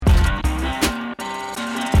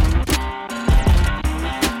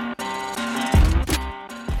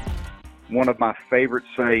One of my favorite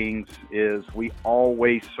sayings is we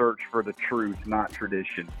always search for the truth, not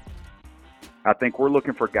tradition. I think we're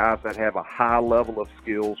looking for guys that have a high level of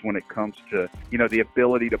skills when it comes to, the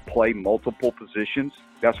ability to play multiple positions.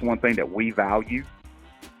 That's one thing that we value.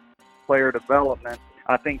 Player development,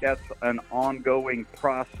 I think that's an ongoing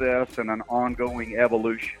process and an ongoing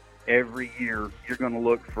evolution. Every year, you're going to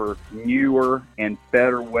look for newer and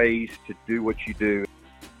better ways to do what you do.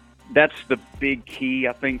 That's the big key,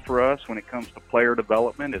 I think, for us when it comes to player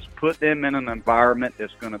development, is put them in an environment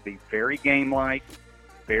that's going to be very game-like,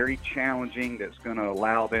 very challenging, that's going to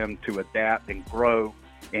allow them to adapt and grow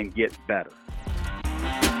and get better.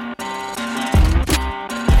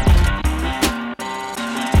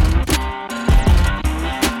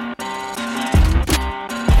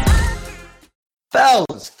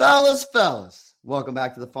 Fellas, welcome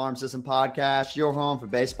back to the Farm System Podcast, your home for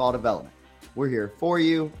baseball development. We're here for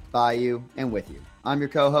you, by you, and with you. I'm your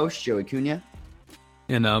co-host, Joey Cunha.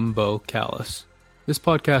 And I'm Bo Callis. This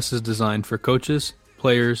podcast is designed for coaches,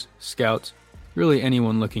 players, scouts, really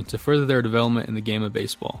anyone looking to further their development in the game of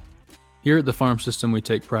baseball. Here at the Farm System, we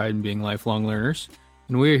take pride in being lifelong learners,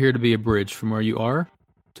 and we are here to be a bridge from where you are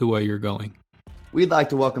to where you're going. We'd like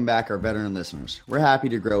to welcome back our veteran listeners. We're happy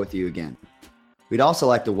to grow with you again. We'd also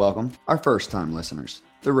like to welcome our first-time listeners,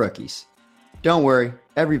 the rookies. Don't worry,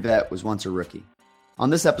 every vet was once a rookie.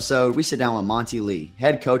 On this episode, we sit down with Monte Lee,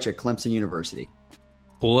 head coach at Clemson University.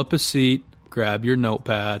 Pull up a seat, grab your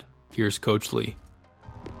notepad. Here's Coach Lee.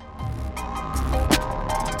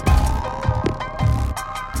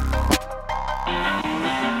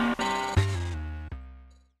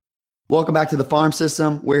 Welcome back to the Farm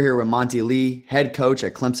System. We're here with Monte Lee, head coach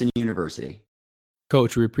at Clemson University.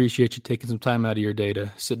 Coach, we appreciate you taking some time out of your day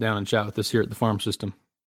to sit down and chat with us here at the Farm System.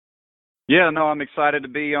 Yeah, no, I'm excited to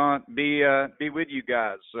be with you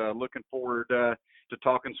guys. Looking forward to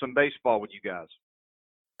talking some baseball with you guys.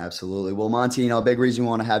 Absolutely. Well, Monte, a big reason we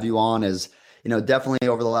want to have you on is, definitely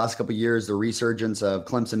over the last couple of years, the resurgence of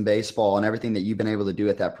Clemson baseball and everything that you've been able to do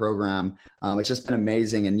at that program. It's just been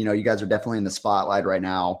amazing. And, you guys are definitely in the spotlight right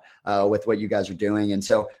now with what you guys are doing. And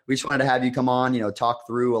so we just wanted to have you come on, talk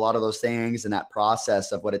through a lot of those things and that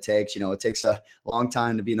process of what it takes. It takes a long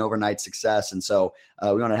time to be an overnight success. And so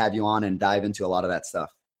we want to have you on and dive into a lot of that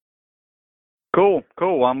stuff. Cool.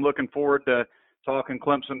 I'm looking forward to talking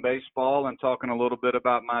Clemson baseball and talking a little bit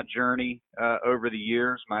about my journey over the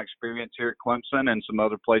years, my experience here at Clemson and some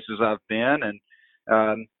other places I've been, and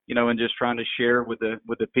and just trying to share with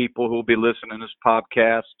the people who will be listening to this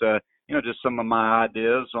podcast, just some of my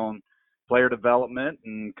ideas on player development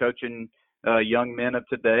and coaching young men of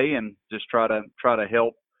today, and just try to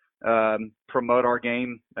help promote our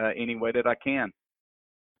game any way that I can.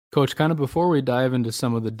 Coach, kind of before we dive into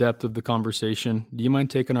some of the depth of the conversation, do you mind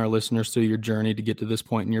taking our listeners through your journey to get to this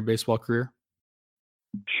point in your baseball career?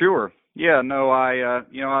 Sure. Yeah, no,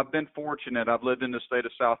 I've been fortunate. I've lived in the state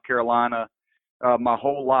of South Carolina my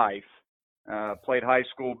whole life. Played high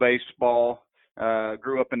school baseball,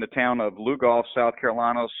 grew up in the town of Lugoff, South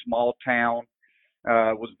Carolina, a small town.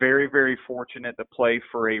 Was very, very fortunate to play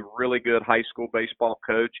for a really good high school baseball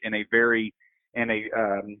coach in a very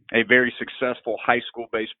successful high school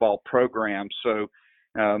baseball program. So,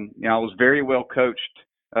 I was very well coached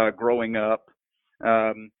growing up.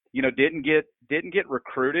 Didn't get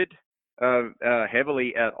recruited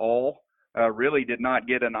heavily at all. Really did not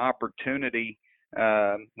get an opportunity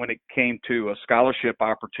when it came to a scholarship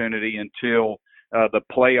opportunity until the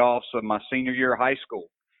playoffs of my senior year of high school.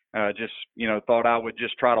 Thought I would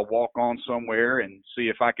just try to walk on somewhere and see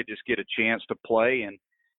if I could just get a chance to play, and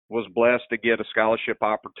was blessed to get a scholarship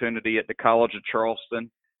opportunity at the College of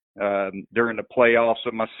Charleston during the playoffs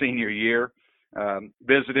of my senior year.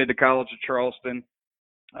 Visited the College of Charleston,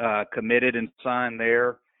 committed and signed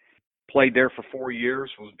there. Played there for 4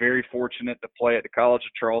 years. Was very fortunate to play at the College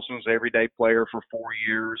of Charleston. Was an everyday player for 4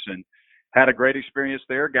 years and had a great experience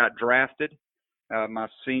there. Got drafted my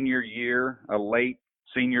senior year, a late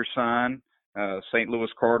senior sign. St. Louis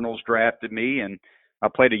Cardinals drafted me, and I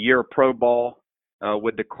played a year of pro ball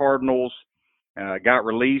with the Cardinals. Got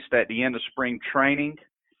released at the end of spring training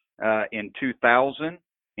in 2000,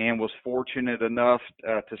 and was fortunate enough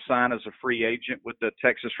to sign as a free agent with the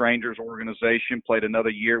Texas Rangers organization. Played another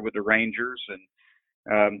year with the Rangers,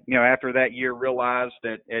 and after that year, realized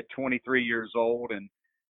that at 23 years old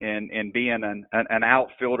and being an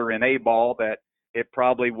outfielder in A-ball, that I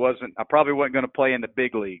probably wasn't going to play in the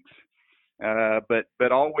big leagues.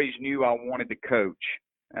 But always knew I wanted to coach.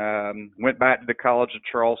 Went back to the College of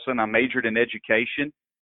Charleston. I majored in education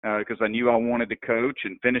because I knew I wanted to coach,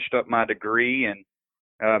 and finished up my degree, and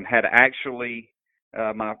had actually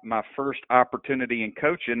my first opportunity in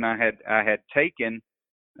coaching, I had taken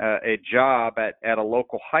a job at a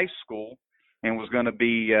local high school and was going to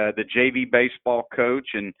be the JV baseball coach,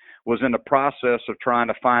 and was in the process of trying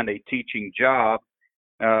to find a teaching job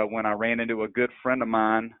when I ran into a good friend of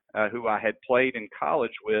mine who I had played in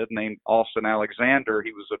college with, named Austin Alexander.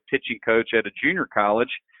 He was a pitching coach at a junior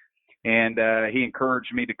college, and he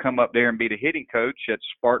encouraged me to come up there and be the hitting coach at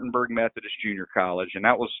Spartanburg Methodist Junior College. And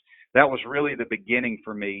that was really the beginning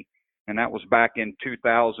for me, and that was back in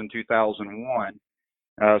 2000, 2001.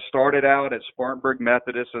 Started out at Spartanburg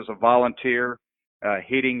Methodist as a volunteer,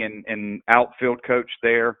 hitting and outfield coach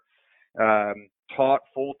there. Taught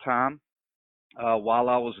full time while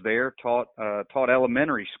I was there. Taught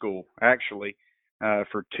elementary school actually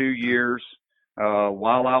for 2 years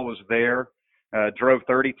while I was there. Drove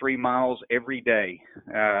 33 miles every day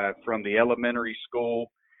from the elementary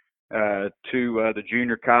school to the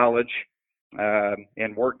junior college,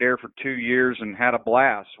 and worked there for 2 years and had a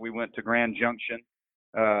blast. We went to Grand Junction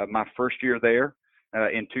my first year there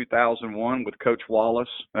in 2001 with Coach Wallace,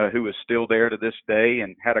 who is still there to this day,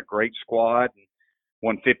 and had a great squad. And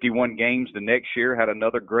won 51 games the next year, had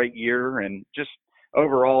another great year, and just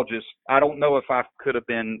overall, I don't know if I could have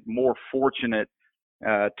been more fortunate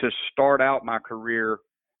to start out my career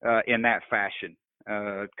in that fashion.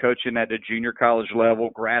 Coaching at the junior college level,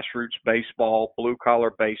 grassroots baseball,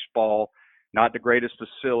 blue-collar baseball, not the greatest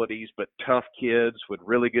facilities, but tough kids with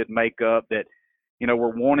really good makeup that, were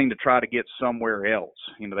wanting to try to get somewhere else.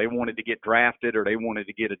 They wanted to get drafted or they wanted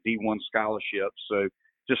to get a D1 scholarship. So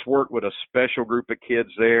just worked with a special group of kids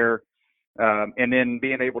there, and then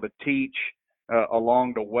being able to teach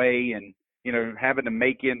along the way, and, having to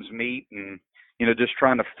make ends meet, and, just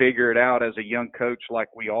trying to figure it out as a young coach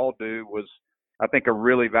like we all do was, I think, a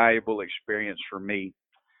really valuable experience for me.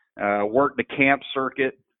 Worked the camp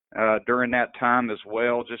circuit during that time as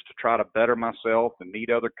well, just to try to better myself and meet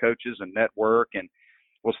other coaches and network, and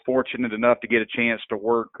was fortunate enough to get a chance to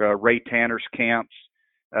work Ray Tanner's camps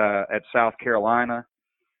at South Carolina.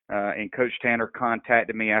 And Coach Tanner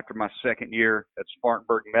contacted me after my second year at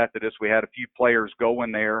Spartanburg Methodist. We had a few players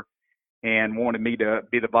going there and wanted me to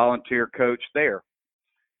be the volunteer coach there.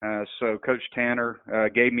 So Coach Tanner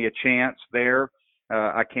gave me a chance there.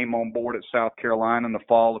 I came on board at South Carolina in the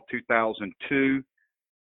fall of 2002.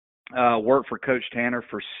 Worked for Coach Tanner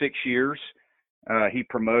for 6 years. He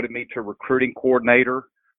promoted me to recruiting coordinator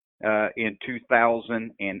in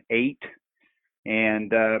 2008.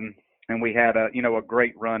 And we had a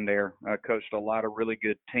great run there. Coached a lot of really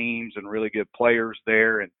good teams and really good players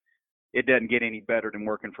there, and it doesn't get any better than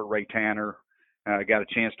working for Ray Tanner. Got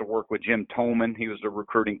a chance to work with Jim Tolman. He was the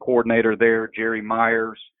recruiting coordinator there. Jerry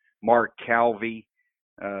Myers, Mark Calvey,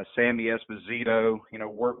 Sammy Esposito.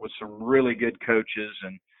 Worked with some really good coaches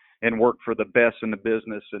and worked for the best in the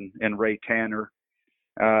business and Ray Tanner.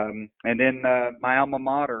 And then my alma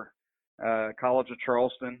mater, College of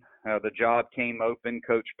Charleston. The job came open.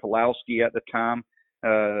 Coach Pulowski at the time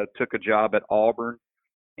took a job at Auburn.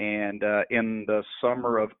 And in the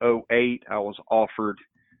summer of 2008, I was offered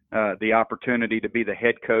the opportunity to be the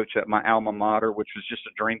head coach at my alma mater, which was just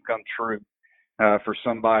a dream come true for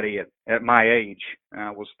somebody at my age.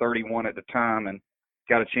 I was 31 at the time and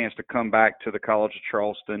got a chance to come back to the College of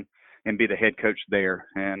Charleston and be the head coach there.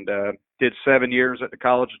 And did 7 years at the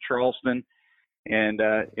College of Charleston. And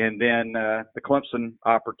then the Clemson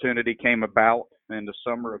opportunity came about in the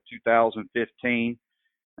summer of 2015.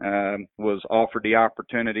 Was offered the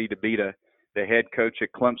opportunity to be the head coach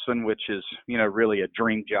at Clemson, which is, really a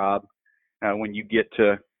dream job when you get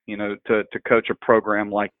to coach a program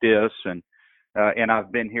like this. And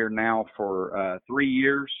I've been here now for 3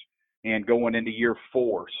 years and going into year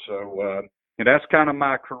 4. So and that's kind of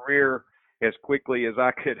my career as quickly as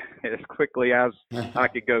I could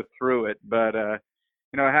go through it. But I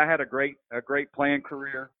had a great playing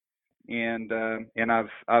career, and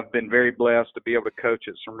I've been very blessed to be able to coach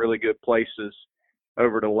at some really good places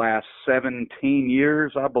over the last 17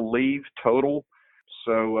 years, I believe, total.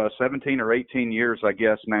 So 17 or 18 years, I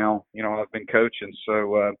guess now. I've been coaching.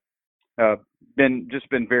 So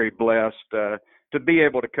been very blessed to be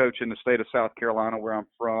able to coach in the state of South Carolina, where I'm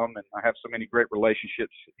from, and I have so many great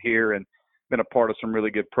relationships here, and been a part of some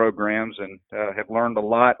really good programs, and have learned a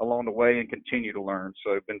lot along the way and continue to learn.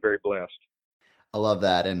 So I've been very blessed. I love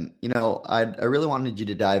that. And, I really wanted you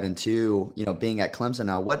to dive into, being at Clemson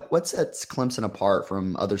now. What sets Clemson apart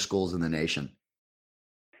from other schools in the nation?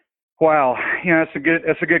 Wow.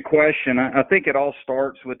 That's a good question. I think it all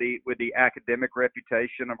starts with the academic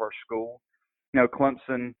reputation of our school.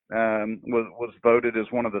 Clemson was voted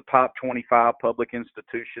as one of the top 25 public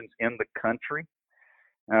institutions in the country.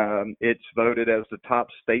 It's voted as the top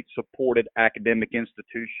state-supported academic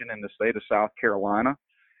institution in the state of South Carolina.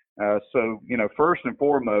 So, first and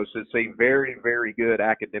foremost, it's a very, very good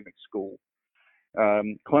academic school.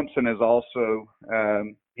 Clemson has also,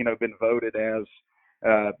 been voted as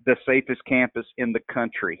the safest campus in the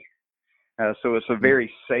country. So it's a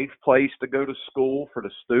very safe place to go to school for the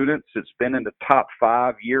students. It's been in the top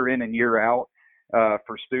 5 year in and year out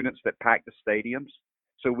for students that pack the stadiums.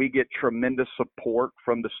 So we get tremendous support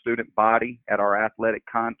from the student body at our athletic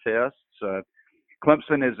contests.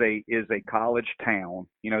 Clemson is a college town.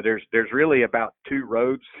 There's really about 2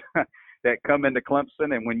 roads that come into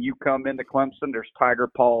Clemson, and when you come into Clemson, there's tiger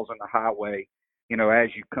paws in the highway, as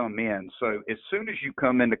you come in. So as soon as you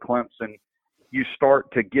come into Clemson, you start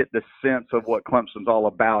to get the sense of what Clemson's all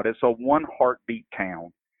about. It's a one heartbeat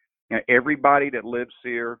town. Everybody that lives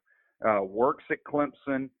here works at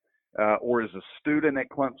Clemson or is a student at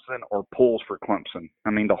Clemson or pulls for Clemson.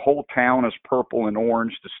 I mean, the whole town is purple and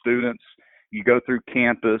orange. The students, you go through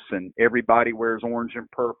campus and everybody wears orange and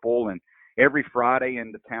purple, and every Friday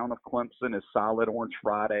in the town of Clemson is Solid Orange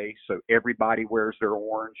Friday. So everybody wears their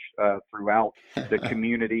orange throughout the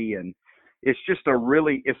community, and it's just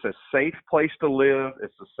it's a safe place to live.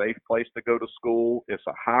 It's a safe place to go to school. It's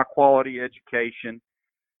a high quality education.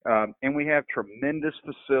 And we have tremendous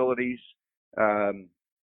facilities,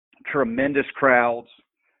 tremendous crowds.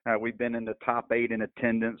 We've been in the top 8 in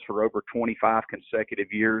attendance for over 25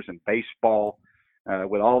 consecutive years in baseball,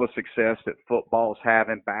 with all the success that football is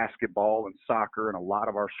having. Basketball and soccer and a lot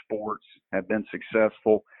of our sports have been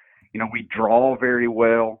successful. We draw very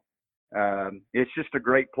well. It's just a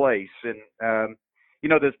great place. And,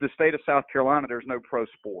 the state of South Carolina, there's no pro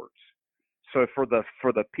sports. So for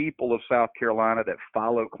the people of South Carolina that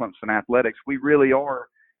follow Clemson athletics, we really are,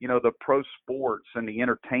 the pro sports and the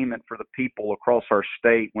entertainment for the people across our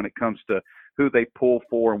state when it comes to who they pull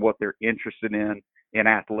for and what they're interested in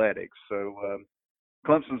athletics. So,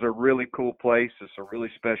 Clemson's a really cool place. It's a really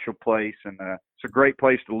special place, and it's a great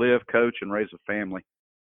place to live, coach, and raise a family.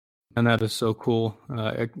 And that is so cool.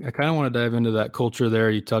 I kind of want to dive into that culture there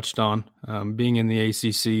you touched on, being in the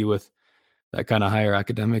ACC with that kind of higher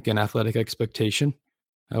academic and athletic expectation.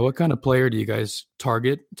 What kind of player do you guys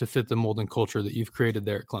target to fit the mold and culture that you've created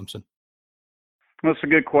there at Clemson? Well, that's a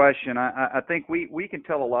good question. I think we can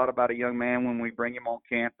tell a lot about a young man when we bring him on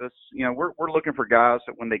campus. We're looking for guys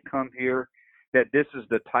that when they come here, that this is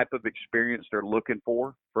the type of experience they're looking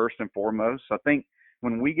for, first and foremost. I think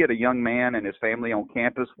when we get a young man and his family on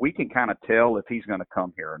campus, we can kind of tell if he's going to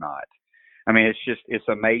come here or not. I mean, it's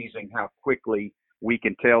amazing how quickly we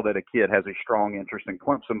can tell that a kid has a strong interest in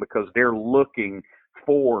Clemson because they're looking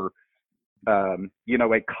for,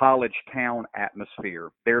 a college town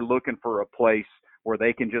atmosphere. They're looking for a place where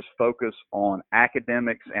they can just focus on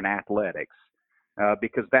academics and athletics.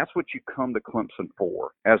 Because that's what you come to Clemson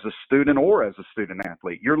for as a student or as a student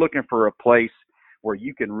athlete. You're looking for a place where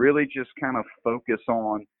you can really just kind of focus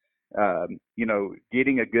on,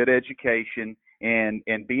 getting a good education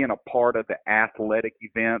and being a part of the athletic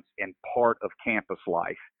events and part of campus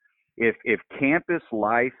life. If campus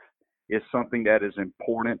life is something that is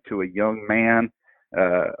important to a young man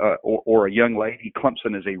or a young lady,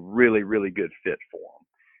 Clemson is a really, really good fit for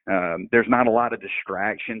them. There's not a lot of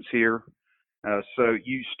distractions here. So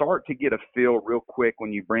you start to get a feel real quick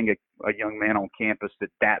when you bring a young man on campus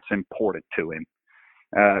that that's important to him.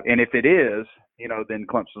 And if it is, then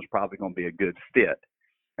Clemson's probably going to be a good fit.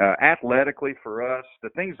 Athletically for us, the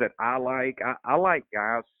things that I like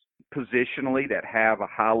guys positionally that have a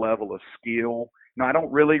high level of skill. I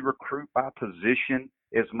don't really recruit by position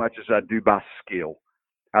as much as I do by skill.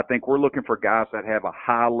 I think we're looking for guys that have a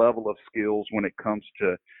high level of skills when it comes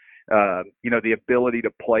to the ability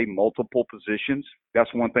to play multiple positions.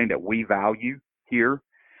 That's one thing that we value here.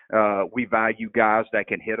 We value guys that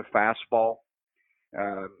can hit a fastball.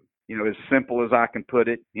 As simple as I can put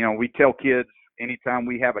it, we tell kids anytime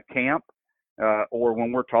we have a camp or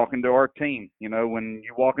when we're talking to our team, when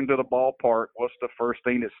you walk into the ballpark, what's the first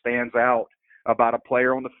thing that stands out about a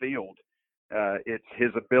player on the field? It's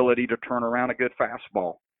his ability to turn around a good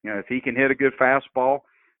fastball. If he can hit a good fastball,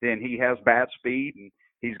 then he has bat speed and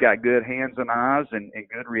he's got good hands and eyes and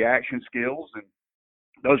good reaction skills. And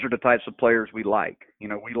those are the types of players we like.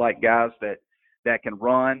 We like guys that can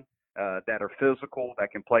run, that are physical,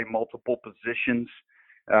 that can play multiple positions.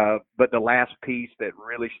 But the last piece that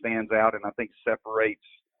really stands out and I think separates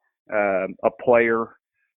a player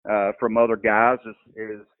from other guys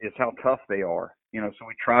is how tough they are. So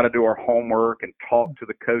we try to do our homework and talk to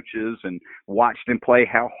the coaches and watch them play.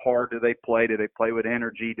 How hard do they play? Do they play with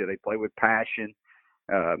energy? Do they play with passion?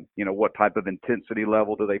 What type of intensity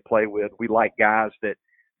level do they play with? We like guys that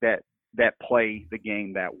that play the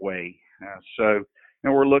game that way. So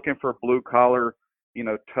we're looking for blue collar,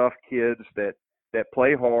 tough kids that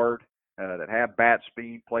play hard, that have bat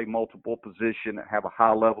speed, play multiple position, that have a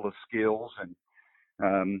high level of skills.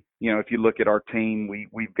 And if you look at our team,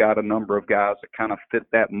 we've got a number of guys that kind of fit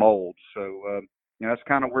that mold. So that's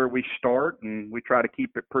kind of where we start, and we try to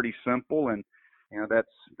keep it pretty simple. And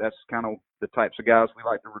that's kind of the types of guys we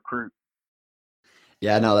like to recruit.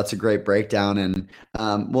 Yeah, no, that's a great breakdown. And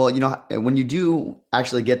well, when you do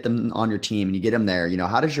actually get them on your team and you get them there,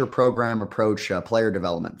 how does your program approach player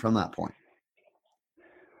development from that point?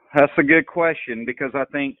 That's a good question, because I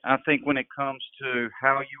think when it comes to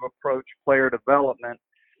how you approach player development,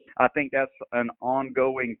 I think that's an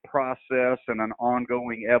ongoing process and an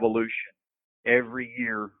ongoing evolution. Every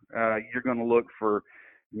year, you're going to look for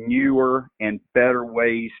newer and better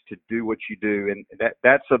ways to do what you do, and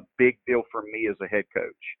that's a big deal for me as a head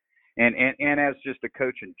coach, and as just a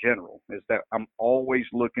coach in general, is that I'm always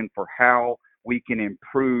looking for how we can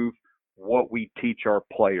improve what we teach our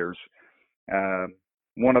players.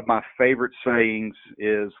 One of my favorite sayings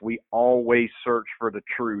is, we always search for the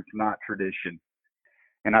truth, not tradition.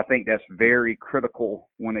 And I think that's very critical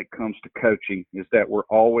when it comes to coaching, is that we're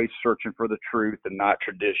always searching for the truth and not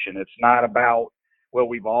tradition. It's not about, well,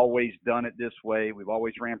 we've always done it this way, we've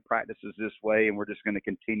always ran practices this way, and we're just going to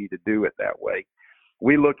continue to do it that way.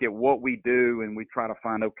 We look at what we do and we try to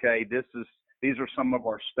find, okay, these are some of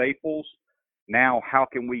our staples. Now, how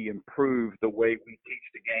can we improve the way we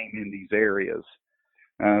teach the game in these areas?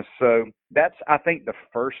 So that's, I think, the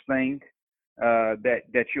first thing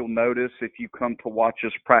that you'll notice if you come to watch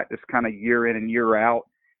us practice kind of year in and year out,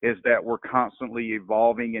 is that we're constantly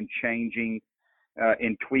evolving and changing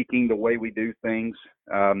and tweaking the way we do things.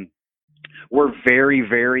 We're very,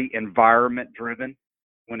 very environment driven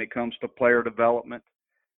when it comes to player development.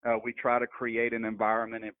 We try to create an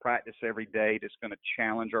environment in practice every day that's going to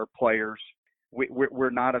challenge our players.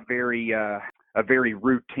 We're not a very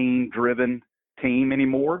routine driven team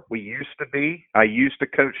anymore. We used to be. I used to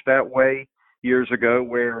coach that way years ago,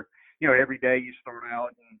 where every day you start out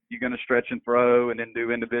and you're going to stretch and throw, and then do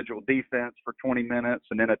individual defense for 20 minutes,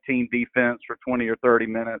 and then a team defense for 20 or 30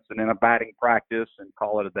 minutes, and then a batting practice, and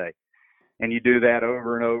call it a day. And you do that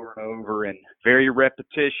over and over and over, and very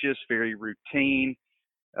repetitious, very routine,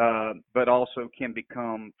 but also can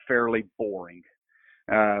become fairly boring.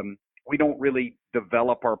 We don't really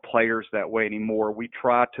develop our players that way anymore. We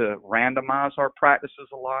try to randomize our practices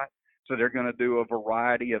a lot. So they're going to do a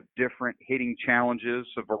variety of different hitting challenges,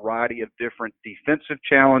 a variety of different defensive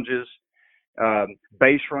challenges,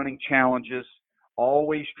 base running challenges,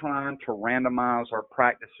 always trying to randomize our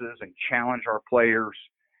practices and challenge our players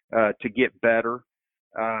to get better.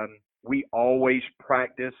 We always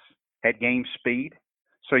practice at game speed.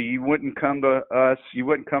 So you wouldn't come to us, you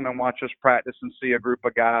wouldn't come and watch us practice and see a group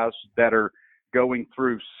of guys that are going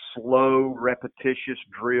through slow, repetitious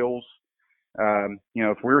drills.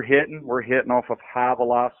 If we're hitting off of high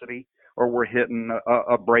velocity, or we're hitting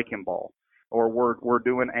a breaking ball, or we're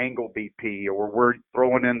doing angle BP, or we're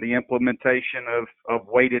throwing in the implementation of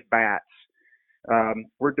weighted bats.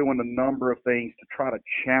 We're doing a number of things to try to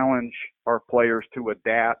challenge our players to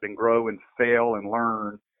adapt and grow and fail and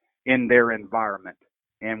learn in their environment.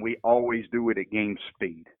 And we always do it at game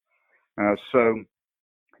speed. So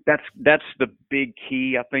that's the big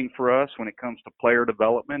key, I think, for us when it comes to player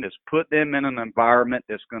development, is put them in an environment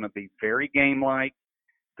that's going to be very game-like,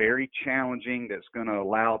 very challenging, that's going to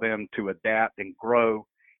allow them to adapt and grow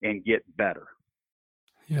and get better.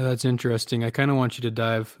 Yeah, that's interesting. I kind of want you to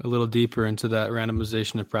dive a little deeper into that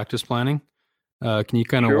randomization of practice planning. Can you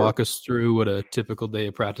kind of walk us through what a typical day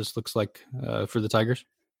of practice looks like for the Tigers?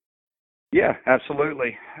 Yeah,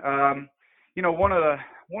 absolutely.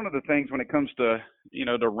 One of the things when it comes to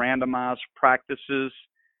the randomized practices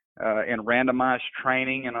and randomized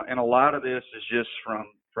training, and a lot of this is just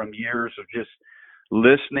from years of just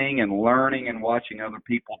listening and learning and watching other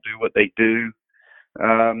people do what they do.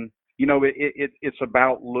 It's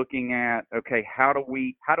about looking at, okay, how do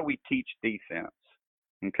we teach defense?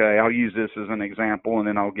 Okay, I'll use this as an example, and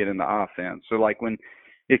then I'll get into offense. So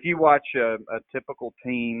if you watch a typical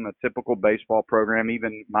team, a typical baseball program,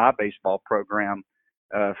 even my baseball program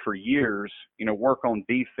for years, work on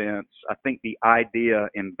defense, I think the idea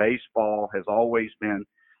in baseball has always been,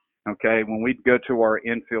 okay, when we go to our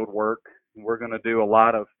infield work, we're going to do a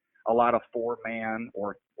lot of 4-man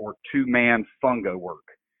or 2-man fungo work,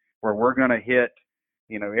 where we're going to hit,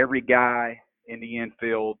 every guy in the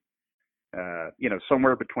infield,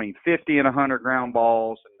 somewhere between 50 and 100 ground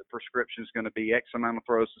balls, and the prescription is going to be X amount of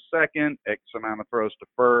throws to second, X amount of throws to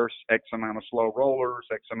first, X amount of slow rollers,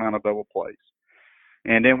 X amount of double plays.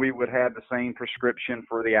 And then we would have the same prescription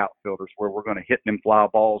for the outfielders, where we're going to hit them fly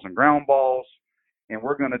balls and ground balls. And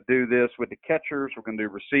we're going to do this with the catchers. We're going to do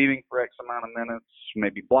receiving for X amount of minutes,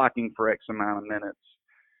 maybe blocking for X amount of minutes.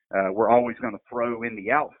 We're always going to throw in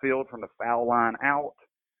the outfield from the foul line out.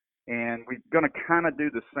 And we're going to kind of do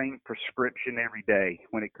the same prescription every day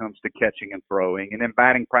when it comes to catching and throwing. And then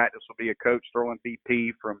batting practice will be a coach throwing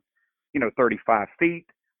BP from, 35 feet.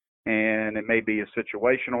 And it may be a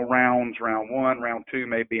situational rounds. Round 1, round 2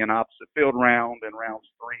 may be an opposite field round. And rounds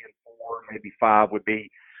 3 and 4, maybe 5 would be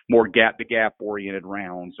more gap-to-gap oriented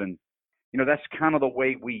rounds. And, that's kind of the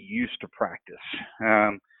way we used to practice.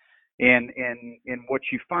 And what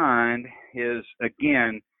you find is,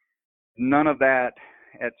 again, none of that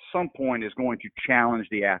at some point is going to challenge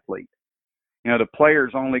the athlete. The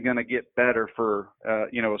player's only going to get better for,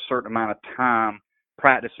 a certain amount of time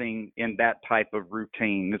practicing in that type of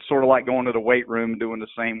routine. It's sort of like going to the weight room and doing the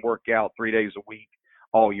same workout 3 days a week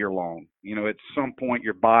all year long. At some point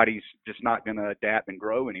your body's just not going to adapt and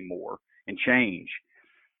grow anymore and change.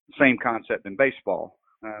 Same concept in baseball.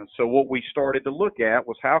 So what we started to look at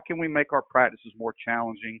was, how can we make our practices more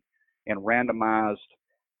challenging and randomized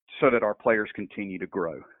so that our players continue to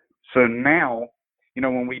grow. So now,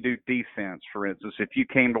 when we do defense, for instance, if you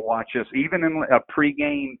came to watch us, even in a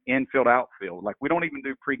pregame infield outfield, like we don't even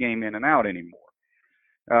do pregame in and out anymore.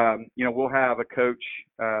 We'll have a coach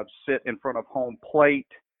sit in front of home plate,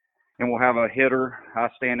 and we'll have a hitter. I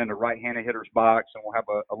stand in the right-handed hitter's box, and we'll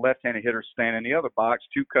have a left-handed hitter stand in the other box,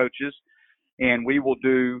 2 coaches, and we will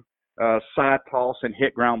do side toss and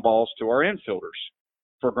hit ground balls to our infielders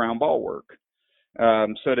for ground ball work,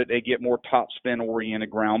 so that they get more top spin oriented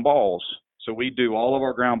ground balls. So we do all of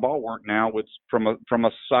our ground ball work now from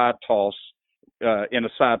a side toss in a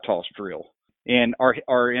side toss drill. And our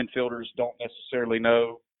infielders don't necessarily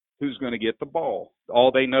know who's going to get the ball.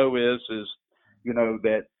 All they know is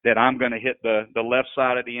that I'm going to hit the left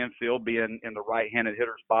side of the infield, being in the right-handed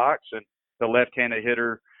hitter's box, and the left-handed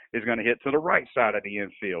hitter is going to hit to the right side of the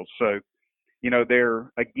infield. So,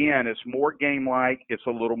 it's more game-like. It's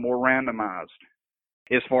a little more randomized.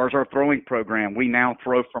 As far as our throwing program, we now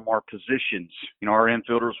throw from our positions. Our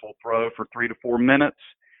infielders will throw for 3 to 4 minutes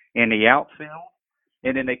in the outfield,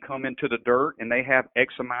 and then they come into the dirt, and they have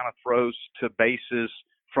X amount of throws to bases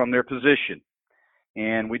from their position.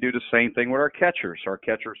 And we do the same thing with our catchers. Our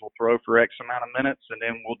catchers will throw for X amount of minutes, and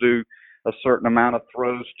then we'll do a certain amount of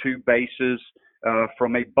throws to bases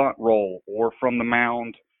from a bunt roll or from the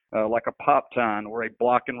mound, like a pop time or a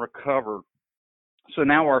block and recover. So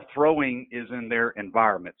now our throwing is in their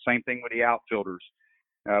environment. Same thing with the outfielders.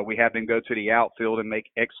 We have them go to the outfield and make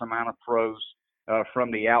X amount of throws from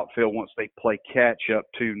the outfield once they play catch up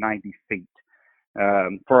to 90 feet.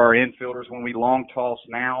 For our infielders, when we long toss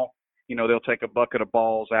now, they'll take a bucket of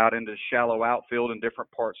balls out into shallow outfield in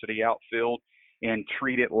different parts of the outfield and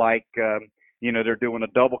treat it like, they're doing a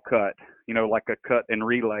double cut, like a cut and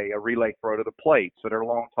relay, a relay throw to the plate. So their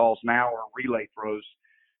long toss now are relay throws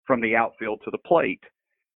from the outfield to the plate.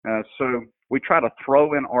 So we try to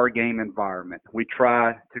throw in our game environment. We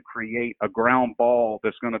try to create a ground ball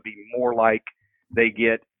that's going to be more like they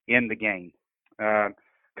get in the game.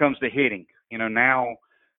 Comes to hitting, now,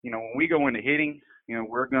 when we go into hitting,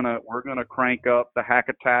 we're gonna crank up the hack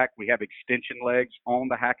attack. We have extension legs on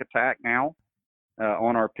the hack attack now,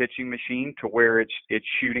 on our pitching machine, to where it's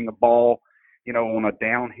shooting a ball, on a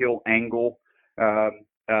downhill angle,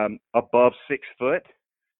 above 6 foot,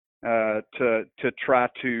 to try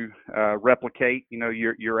to replicate,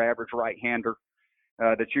 your average right-hander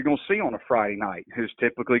that you're going to see on a Friday night, who's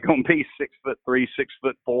typically going to be 6'3",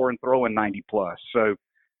 6'4", and throwing 90 plus. So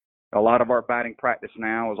a lot of our batting practice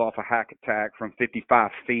now is off a hack attack from 55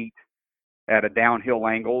 feet at a downhill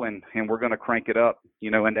angle, and we're going to crank it up,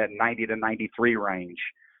 in that 90 to 93 range.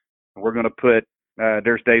 We're going to put,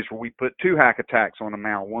 there's days where we put 2 hack attacks on the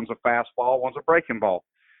mound. One's a fastball, one's a breaking ball.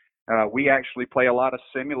 We actually play a lot of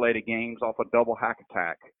simulated games off a double hack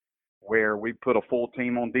attack, where we put a full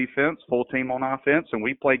team on defense, full team on offense, and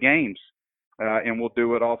we play games. And we'll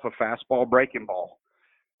do it off a fastball, breaking ball.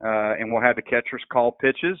 And we'll have the catchers call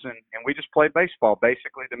pitches, and we just play baseball.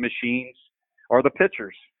 Basically, the machines are the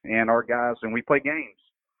pitchers and our guys, and we play games.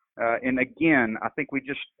 And again, I think we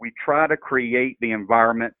try to create the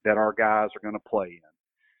environment that our guys are going to play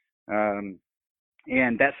in.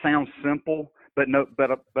 And that sounds simple, but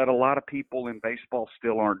a lot of people in baseball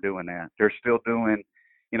still aren't doing that. They're still doing,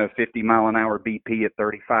 50 mile an hour BP at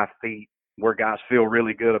 35 feet, where guys feel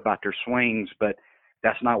really good about their swings, but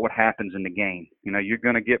that's not what happens in the game. You're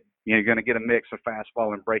going to get a mix of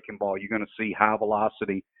fastball and breaking ball. You're going to see high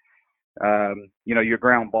velocity. Your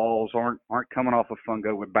ground balls aren't coming off of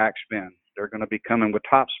fungo with backspin. They're going to be coming with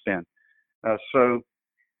topspin. So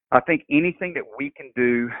I think anything that we can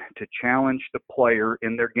do to challenge the player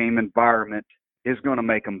in their game environment is going to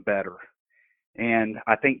make them better. And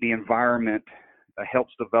I think the environment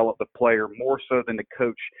helps develop the player more so than the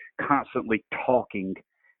coach constantly talking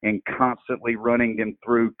and constantly running them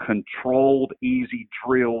through controlled, easy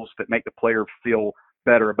drills that make the player feel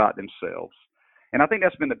better about themselves. And I think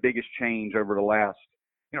that's been the biggest change over the last,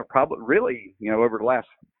 probably really, over the last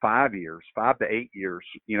 5 years, 5 to 8 years,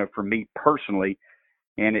 for me personally.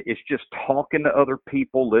 And it's just talking to other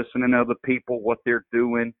people, listening to other people, what they're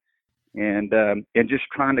doing, and just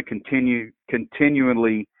trying to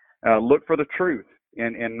continually look for the truth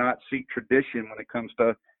and not seek tradition when it comes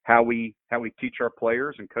to how we teach our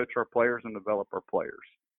players and coach our players and develop our players.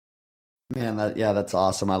 Man, that's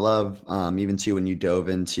awesome. I love even too when you dove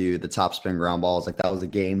into the top spin ground balls, like that was a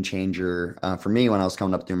game changer for me when I was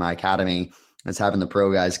coming up through my academy. Is having the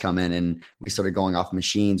pro guys come in and we started going off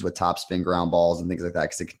machines with top spin ground balls and things like that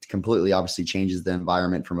because it completely obviously changes the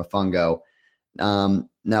environment from a fungo.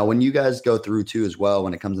 Now, when you guys go through too as well,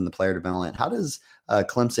 when it comes in the player development, how does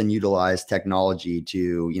Clemson utilize technology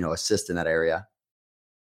to assist in that area?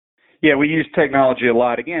 Yeah, we use technology a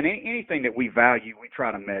lot. Again, anything that we value, we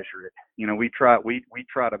try to measure it. We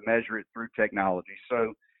try to measure it through technology.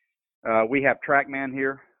 So we have TrackMan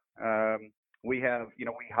here. We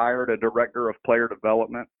hired a director of player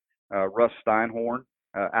development, Russ Steinhorn,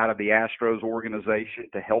 out of the Astros organization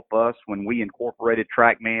to help us when we incorporated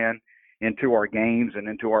TrackMan into our games and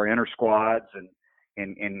into our inter squads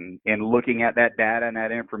and looking at that data and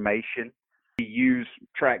that information. We use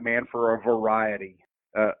TrackMan for a variety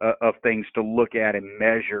of things to look at and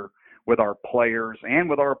measure with our players and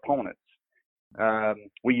with our opponents.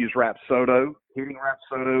 We use Rapsodo, hitting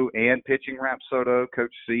Rapsodo and pitching Rapsodo.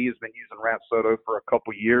 Coach C has been using Rapsodo for a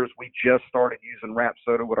couple years. We just started using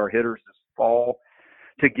Rapsodo with our hitters this fall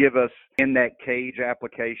to give us in that cage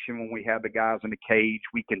application when we have the guys in the cage,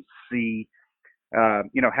 we can see,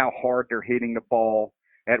 how hard they're hitting the ball,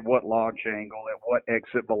 at what launch angle, at what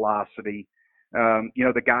exit velocity.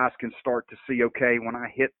 The guys can start to see, okay, when I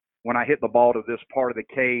hit the ball to this part of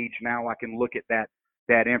the cage, now I can look at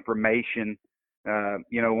that information, on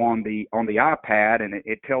the iPad, and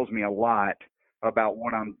it tells me a lot about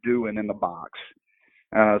what I'm doing in the box.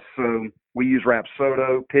 So we use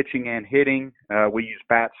Rapsodo, pitching and hitting. We use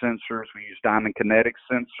bat sensors. We use diamond kinetic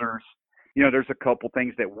sensors. There's a couple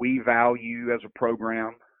things that we value as a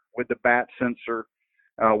program with the bat sensor.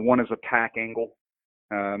 One is attack angle.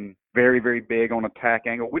 Very, very big on attack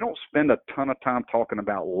angle. We don't spend a ton of time talking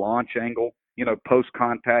about launch angle,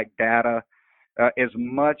 post-contact data, as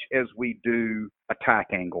much as we do attack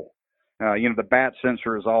angle. The bat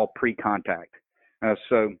sensor is all pre-contact.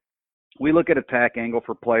 So we look at attack angle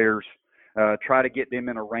for players, try to get them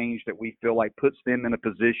in a range that we feel like puts them in a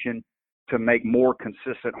position to make more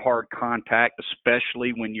consistent hard contact,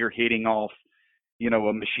 especially when you're hitting off,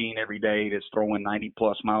 a machine every day that's throwing 90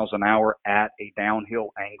 plus miles an hour at a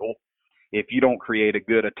downhill angle. If you don't create a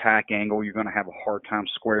good attack angle, you're going to have a hard time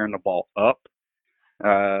squaring the ball up.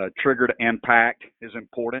 Trigger to impact is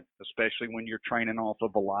important, especially when you're training off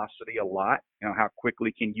of velocity a lot. How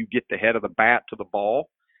quickly can you get the head of the bat to the ball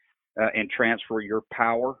and transfer your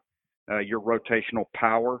power, your rotational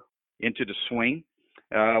power into the swing.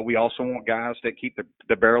 We also want guys that keep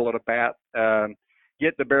the barrel of the bat,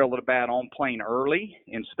 get the barrel of the bat on plane early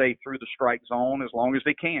and stay through the strike zone as long as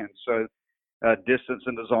they can. So distance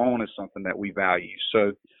in the zone is something that we value.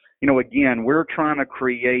 So, again, we're trying to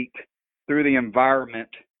create through the environment,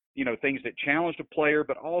 things that challenge the player,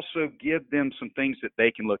 but also give them some things that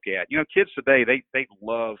they can look at. Kids today, they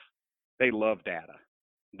love data.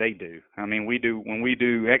 They do. I mean, when we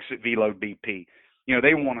do exit velo BP,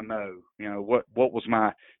 they want to know, what was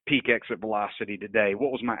my peak exit velocity today?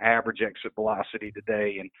 What was my average exit velocity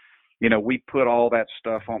today? And, we put all that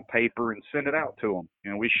stuff on paper and send it out to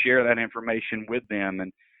them. We share that information with them.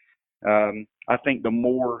 And I think the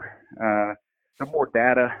more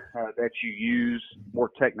data that you use, more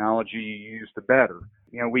technology you use, the better.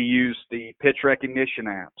 We use the pitch recognition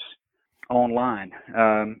apps online.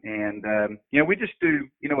 We just do,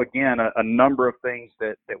 again, a number of things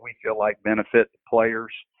that we feel like benefit the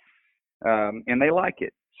players, and they like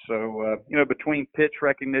it. So, between pitch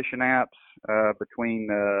recognition apps, between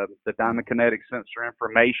the diamond kinetic sensor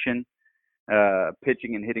information,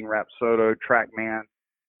 pitching and hitting Rapsodo, TrackMan,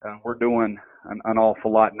 we're doing an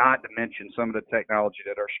awful lot, not to mention some of the technology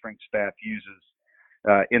that our strength staff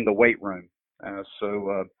uses in the weight room.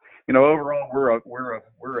 Overall,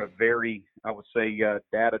 we're a very, I would say,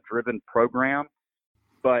 data-driven program.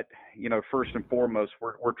 But first and foremost,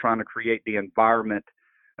 we're trying to create the environment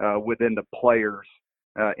within the players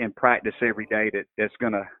in practice every day that's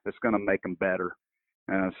gonna make them better.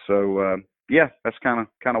 Yeah, that's kind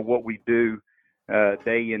of what we do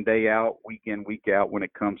day in, day out, week in, week out when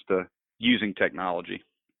it comes to using technology.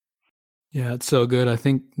 Yeah, it's so good. I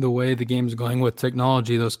think the way the game's going with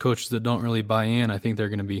technology, those coaches that don't really buy in, I think they're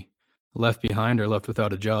going to be left behind or left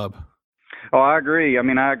without a job. Oh, I agree. I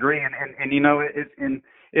mean, I agree. And you know,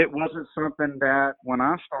 it wasn't something that when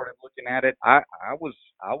I started looking at it, I was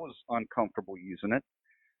uncomfortable using it.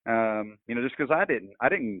 You know, just because I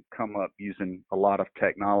didn't come up using a lot of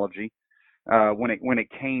technology when it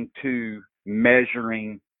came to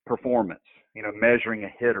measuring performance. You know, measuring a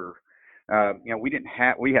hitter. You know, we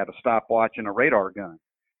had a stopwatch and a radar gun,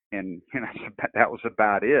 and you know, that was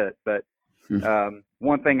about it. But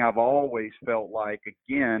one thing I've always felt like,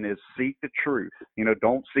 again, is seek the truth. You know,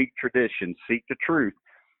 don't seek tradition, seek the truth.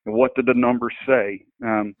 What did the numbers say?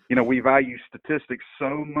 You know, we value statistics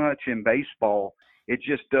so much in baseball, it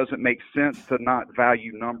just doesn't make sense to not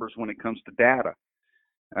value numbers when it comes to data.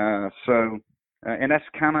 And that's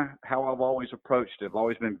kind of how I've always approached it. I've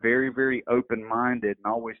always been very, very open-minded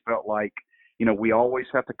and always felt like, you know, we always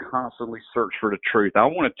have to constantly search for the truth. I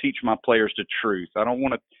want to teach my players the truth. I don't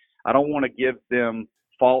want to give them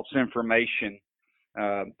false information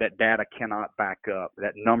that data cannot back up,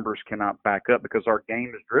 that numbers cannot back up, because our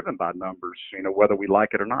game is driven by numbers, you know, whether we like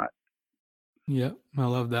it or not. Yeah, I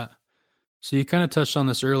love that. So you kind of touched on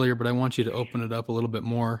this earlier, but I want you to open it up a little bit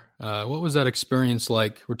more. What was that experience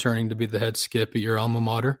like returning to be the head skip at your alma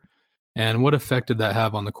mater? And what effect did that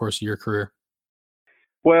have on the course of your career?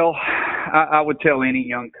 Well, I would tell any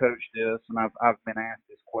young coach this, and I've been asked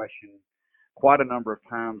this question quite a number of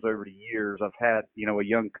times over the years. I've had, you know,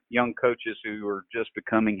 young coaches who are just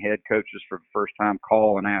becoming head coaches for the first time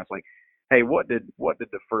call and ask, like, hey, what did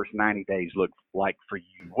the first 90 days look like for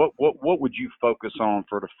you? What would you focus on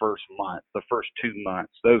for the first month, the first 2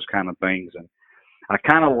 months, those kind of things? And I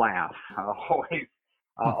kind of laugh.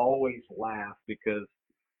 I always laugh, because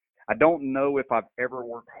I don't know if I've ever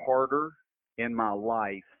worked harder in my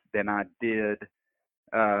life than I did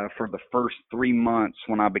for the first 3 months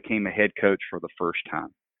when I became a head coach for the first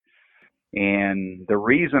time. And the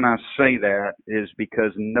reason I say that is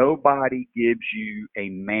because nobody gives you a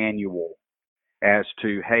manual as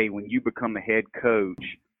to, hey, when you become a head coach,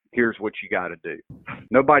 here's what you got to do.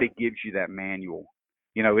 Nobody gives you that manual.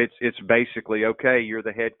 You know, it's basically, okay, you're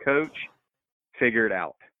the head coach, figure it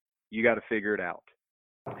out. You got to figure it out.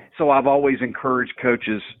 So I've always encouraged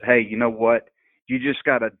coaches, hey, you know what? You just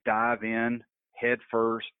got to dive in head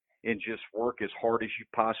first and just work as hard as you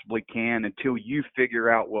possibly can until you figure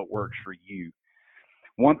out what works for you.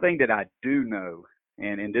 One thing that I do know,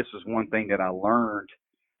 and this is one thing that I learned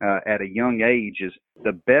at a young age, is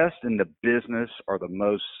the best in the business are the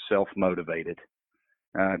most self-motivated.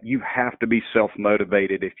 You have to be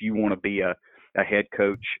self-motivated if you want to be a head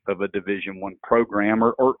coach of a Division I program,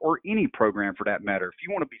 or any program for that matter. If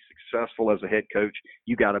you want to be successful as a head coach,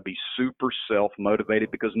 you got to be super self-motivated,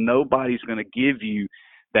 because nobody's going to give you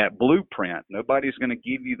that blueprint. Nobody's going to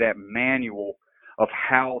give you that manual of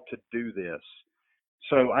how to do this.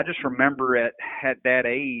 So I just remember at that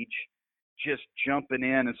age just jumping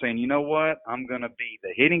in and saying, you know what, I'm going to be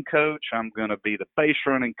the hitting coach, I'm going to be the base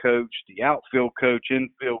running coach, the outfield coach,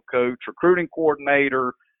 infield coach, recruiting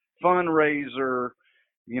coordinator, fundraiser,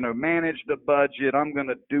 you know, manage the budget. I'm going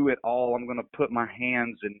to do it all. I'm going to put my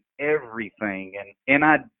hands in everything. And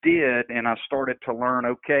I did, and I started to learn,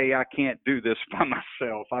 okay, I can't do this by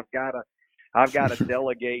myself. I've got to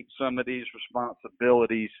delegate some of these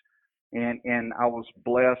responsibilities. And I was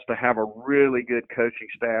blessed to have a really good coaching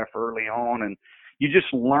staff early on. And you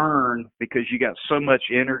just learn, because you got so much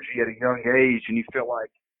energy at a young age, and you feel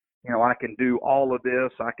like, you know, I can do all of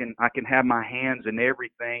this. I can have my hands in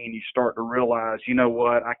everything. And you start to realize, you know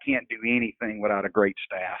what, I can't do anything without a great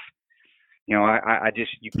staff. You know,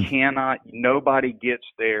 you cannot, nobody gets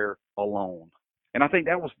there alone. And I think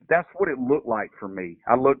that's what it looked like for me.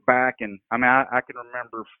 I look back, and I mean, I can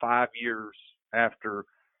remember 5 years after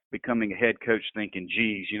becoming a head coach thinking,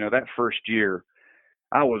 geez, you know, that first year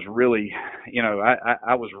I was really, you know,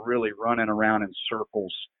 I was really running around in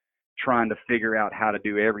circles trying to figure out how to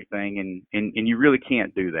do everything. And you really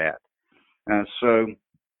can't do that. So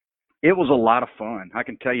it was a lot of fun. I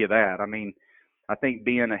can tell you that. I mean, I think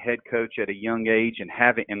being a head coach at a young age and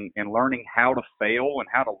having, and learning how to fail and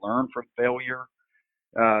how to learn from failure,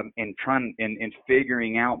 and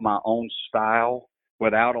figuring out my own style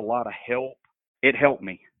without a lot of help, it helped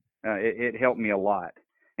me. It helped me a lot.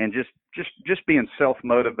 And just being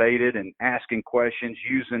self-motivated and asking questions,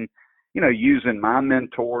 using my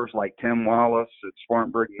mentors like Tim Wallace at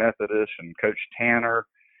Spartanburg Methodist and Coach Tanner,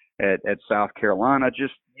 at South Carolina,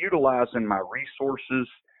 just utilizing my resources,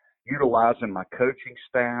 utilizing my coaching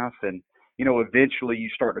staff. And, eventually you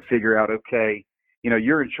start to figure out, okay,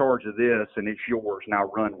 you're in charge of this and it's yours. Now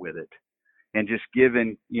run with it. And just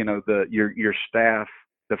giving, your staff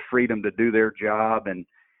the freedom to do their job. And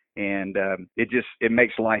it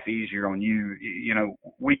makes life easier on you.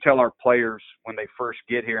 We tell our players when they first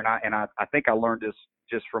get here, and I think I learned this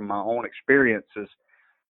just from my own experiences.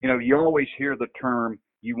 You always hear the term,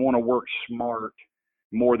 you want to work smart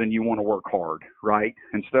more than you want to work hard, right?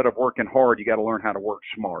 Instead of working hard, you got to learn how to work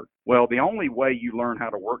smart. Well, the only way you learn how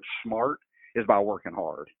to work smart is by working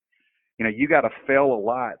hard. You got to fail a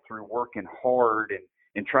lot through working hard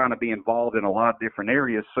and trying to be involved in a lot of different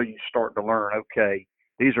areas, so you start to learn, okay,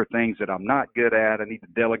 these are things that I'm not good at. I need to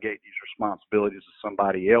delegate these responsibilities to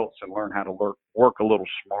somebody else and learn how to work a little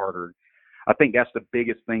smarter. I think that's the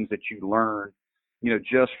biggest things that you learn,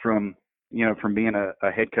 just from being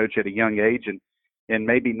a head coach at a young age and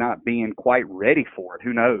maybe not being quite ready for it.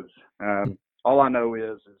 Who knows? All I know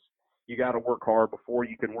is you got to work hard before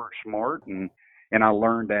you can work smart. And I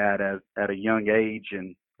learned that at a young age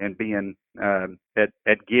and being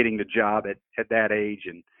at getting the job at that age.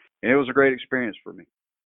 And it was a great experience for me.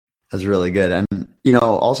 That's really good. And,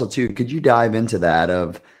 also too, could you dive into that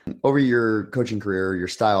of over your coaching career, your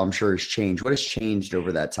style, I'm sure has changed. What has changed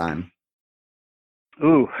over that time?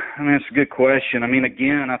 Ooh, that's a good question.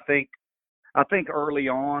 Again, I think early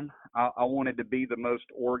on, I wanted to be the most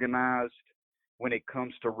organized when it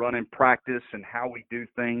comes to running practice and how we do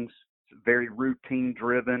things. It's very routine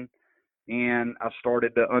driven. And I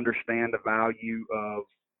started to understand the value of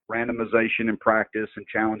randomization in practice and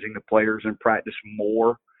challenging the players in practice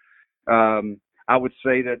more. I would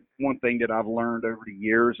say that one thing that I've learned over the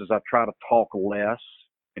years is I try to talk less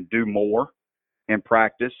and do more in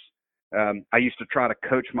practice. I used to try to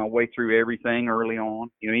coach my way through everything early on.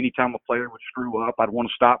 Anytime a player would screw up, I'd want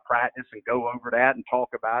to stop practice and go over that and talk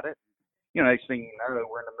about it. Next thing you know,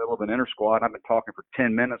 we're in the middle of an inter squad. I've been talking for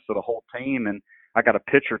 10 minutes to the whole team, and I got a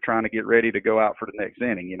pitcher trying to get ready to go out for the next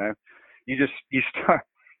inning.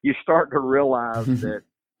 You start to realize that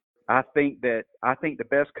I think the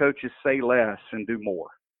best coaches say less and do more.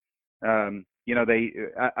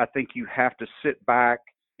 I think you have to sit back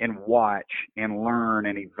and watch and learn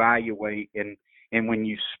and evaluate, and when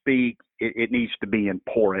you speak, it needs to be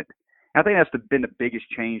important. I think that's been the biggest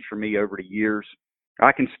change for me over the years.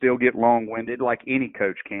 I can still get long-winded like any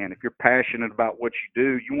coach can. If you're passionate about what you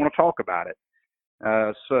do, you want to talk about it.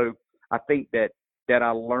 So I think that I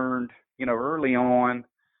learned, early on,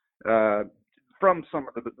 from some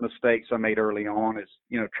of the mistakes I made early on is,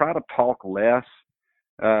 try to talk less,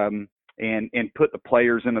 and put the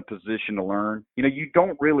players in a position to learn. You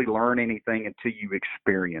don't really learn anything until you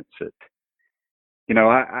experience it.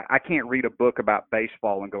 I can't read a book about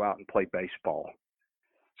baseball and go out and play baseball.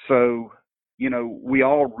 So, we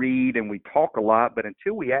all read and we talk a lot, but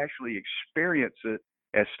until we actually experience it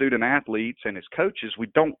as student athletes and as coaches, we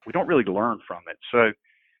don't really learn from it. So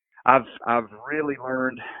I've really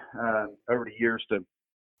learned over the years to,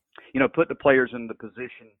 put the players in the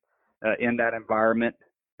position in that environment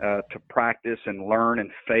to practice and learn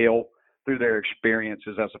and fail through their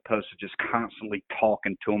experiences, as opposed to just constantly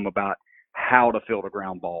talking to them about how to field a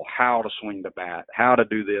ground ball, how to swing the bat, how to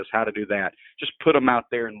do this, how to do that. Just put them out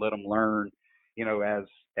there and let them learn,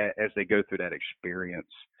 as they go through that experience.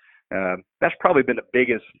 That's probably been the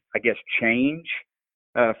biggest, I guess, change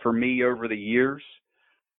for me over the years,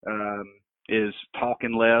 is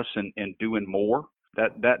talking less and doing more.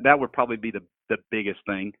 That would probably be the biggest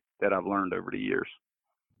thing that I've learned over the years.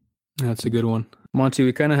 That's a good one. Monte,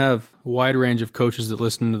 we kind of have a wide range of coaches that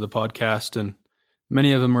listen to the podcast, and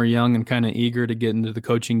many of them are young and kind of eager to get into the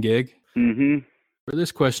coaching gig. Mm-hmm. For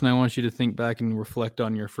this question, I want you to think back and reflect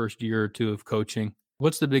on your first year or two of coaching.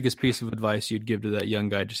 What's the biggest piece of advice you'd give to that young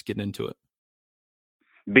guy just getting into it?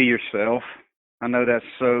 Be yourself. I know that's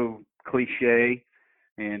so cliche,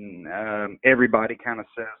 and everybody kind of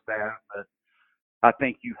says that, but I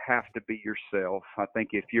think you have to be yourself. I think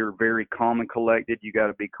if you're very calm and collected, you got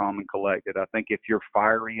to be calm and collected. I think if you're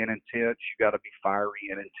fiery and intense, you got to be fiery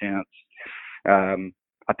and intense.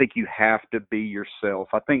 I think you have to be yourself.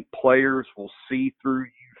 I think players will see through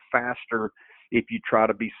you faster if you try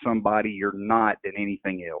to be somebody you're not than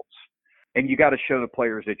anything else. And you got to show the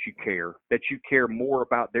players that you care more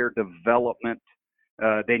about their development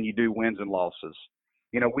than you do wins and losses.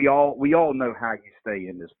 We all know how you stay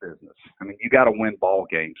in this business. You got to win ball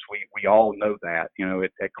games. We all know that.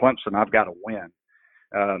 At Clemson, I've got to win.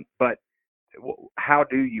 But how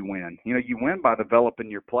do you win? You win by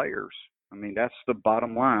developing your players. That's the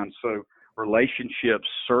bottom line. So relationships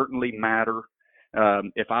certainly matter.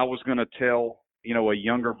 If I was going to tell, a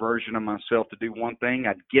younger version of myself to do one thing,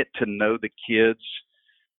 I'd get to know the kids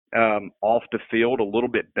off the field a little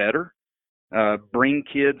bit better. Bring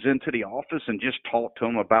kids into the office and just talk to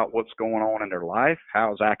them about what's going on in their life.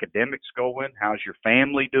 How's academics going? How's your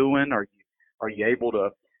family doing? Are you able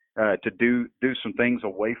to do some things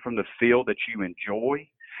away from the field that you enjoy?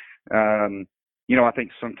 I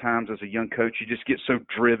think sometimes as a young coach, you just get so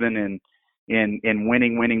driven in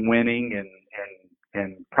winning,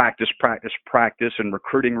 and practice, and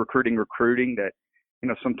recruiting that,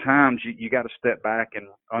 sometimes you got to step back and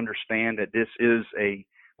understand that this is a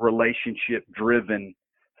relationship driven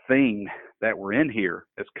thing that we're in here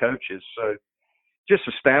as coaches. So just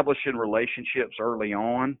establishing relationships early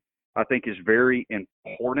on, I think, is very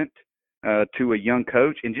important to a young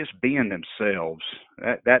coach, and just being themselves.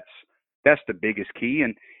 That's the biggest key.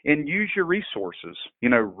 And use your resources.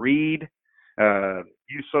 Read,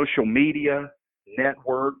 use social media,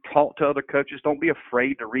 network, talk to other coaches. Don't be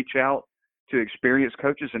afraid to reach out to experienced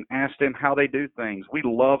coaches and ask them how they do things. We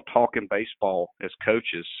love talking baseball as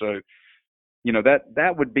coaches. So,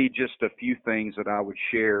 that would be just a few things that I would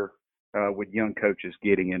share with young coaches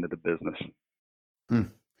getting into the business.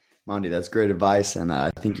 Monte, that's great advice. And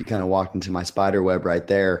I think you kind of walked into my spider web right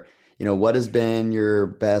there. What has been your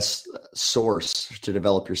best source to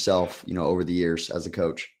develop yourself, over the years as a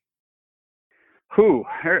coach?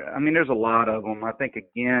 There's a lot of them. I think,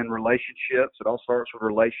 again, relationships. It all starts with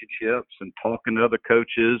relationships and talking to other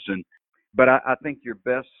coaches. But I think your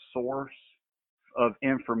best source of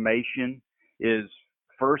information is,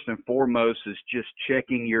 first and foremost, is just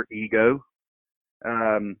checking your ego.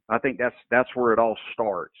 I think that's where it all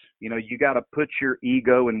starts. You got to put your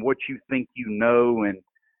ego and what you think and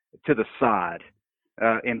to the side,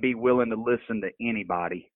 and be willing to listen to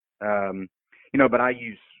anybody. But I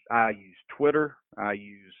use Twitter. I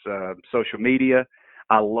use social media.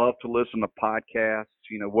 I love to listen to podcasts.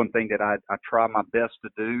 One thing that I try my best to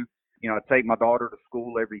do, I take my daughter to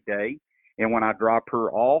school every day, and when I drop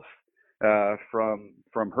her off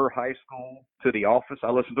from her high school to the office,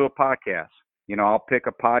 I listen to a podcast. I'll pick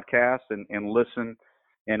a podcast and listen,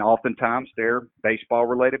 and oftentimes they're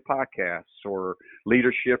baseball-related podcasts or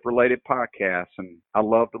leadership-related podcasts, and I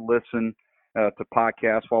love to listen to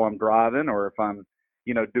podcasts while I'm driving, or if I'm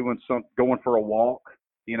going for a walk,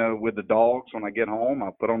 with the dogs. When I get home,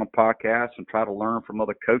 I'll put on a podcast and try to learn from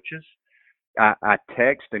other coaches. I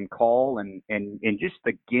text and call and just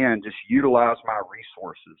utilize my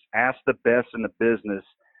resources. Ask the best in the business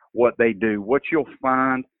what they do. What you'll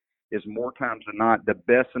find is, more times than not, the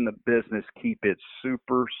best in the business keep it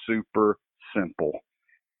super, super simple.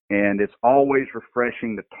 And it's always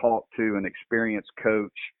refreshing to talk to an experienced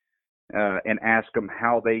coach and ask them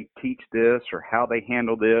how they teach this or how they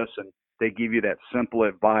handle this, and they give you that simple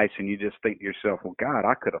advice, and you just think to yourself, well, God,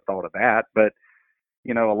 I could have thought of that. But,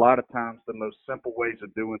 a lot of times the most simple ways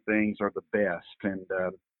of doing things are the best. And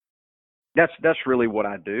that's really what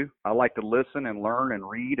I do. I like to listen and learn and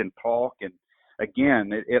read and talk. And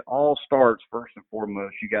again, it all starts, first and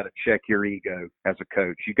foremost, you got to check your ego as a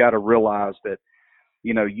coach. You got to realize that,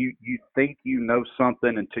 you think you know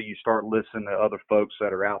something until you start listening to other folks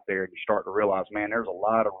that are out there, and you start to realize, man, there's a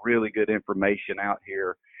lot of really good information out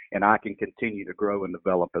here, and I can continue to grow and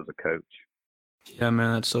develop as a coach. Yeah,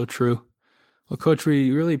 man, that's so true. Well, Coach,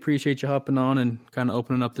 we really appreciate you hopping on and kind of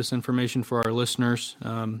opening up this information for our listeners.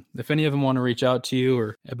 If any of them want to reach out to you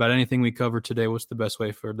or about anything we covered today, what's the best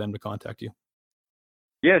way for them to contact you?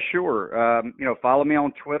 Yeah, sure. Follow me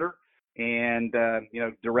on Twitter, and,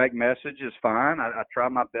 direct message is fine. I try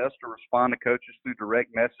my best to respond to coaches through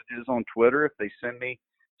direct messages on Twitter if they send me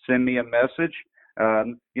a message.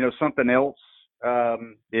 Something else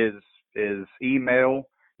is email.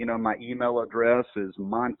 My email address is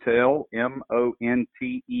Montel, Montel,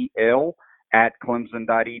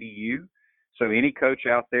 @clemson.edu. So any coach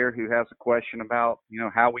out there who has a question about,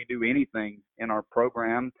 how we do anything in our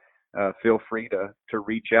program, feel free to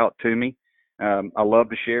reach out to me. I love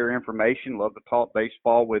to share information, love to talk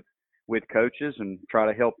baseball with coaches, and try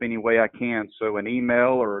to help any way I can. So an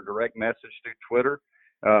email or a direct message through Twitter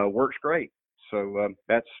works great. So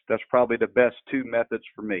that's probably the best two methods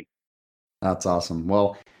for me. That's awesome.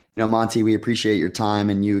 Well, Monte, we appreciate your time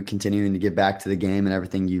and you continuing to give back to the game and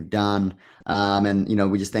everything you've done. And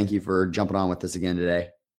we just thank you for jumping on with us again today.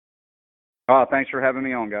 Oh, thanks for having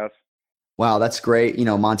me on, guys. Wow, that's great.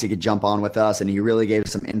 Monte could jump on with us, and he really gave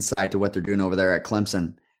some insight to what they're doing over there at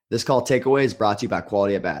Clemson. This call takeaway is brought to you by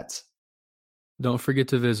Quality at Bats. Don't forget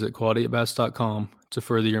to visit qualityatbats.com to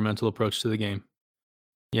further your mental approach to the game.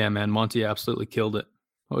 Yeah, man, Monte absolutely killed it.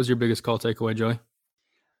 What was your biggest call takeaway, Joey?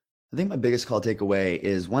 I think my biggest call takeaway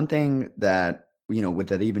is one thing that what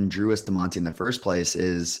that even drew us to Monte in the first place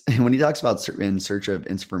is when he talks about in search of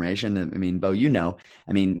information. I mean, Bo,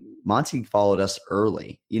 Monte followed us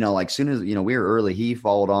early, like soon as, we were early, he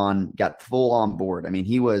followed on, got full on board. I mean,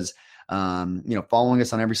 he was, following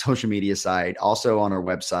us on every social media site, also on our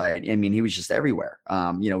website. I mean, he was just everywhere,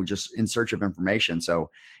 just in search of information. So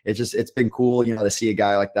it's been cool, to see a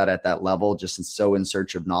guy like that at that level, just so in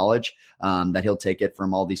search of knowledge, that he'll take it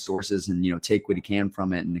from all these sources and, take what he can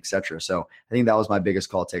from it and et cetera. So I think that was my biggest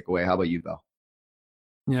call takeaway. How about you, Bo?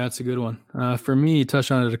 Yeah, it's a good one. For me, he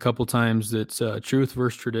touched on it a couple times. It's truth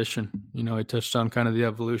versus tradition. He touched on kind of the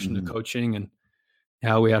evolution of coaching and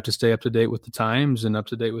how we have to stay up to date with the times and up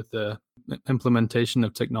to date with the implementation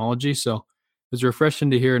of technology. So it's refreshing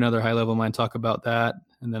to hear another high-level mind talk about that,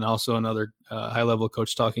 and then also another high-level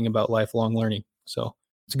coach talking about lifelong learning. So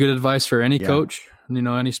it's good advice for any coach,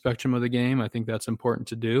 any spectrum of the game. I think that's important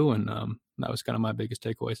to do, and that was kind of my biggest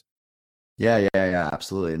takeaways. Yeah,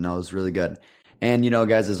 absolutely. No, it was really good. And,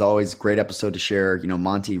 guys, as always, great episode to share.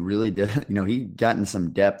 Monte really did, he got in some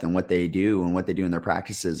depth in what they do and what they do in their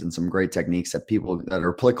practices and some great techniques that are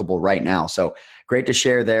applicable right now. So great to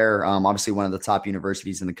share there. Obviously one of the top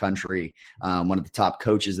universities in the country, one of the top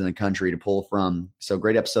coaches in the country to pull from. So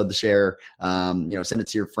great episode to share. Send it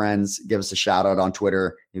to your friends, give us a shout out on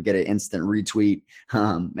Twitter. You'll get an instant retweet.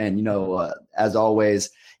 As always,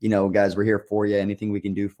 guys, we're here for you. Anything we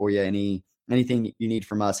can do for you, anything you need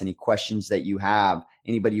from us, any questions that you have,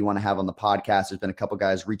 anybody you want to have on the podcast. There's been a couple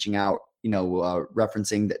guys reaching out,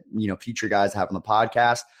 referencing that, future guys have on the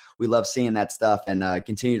podcast. We love seeing that stuff and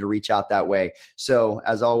continue to reach out that way. So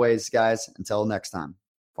as always, guys, until next time,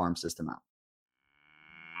 Farm System out.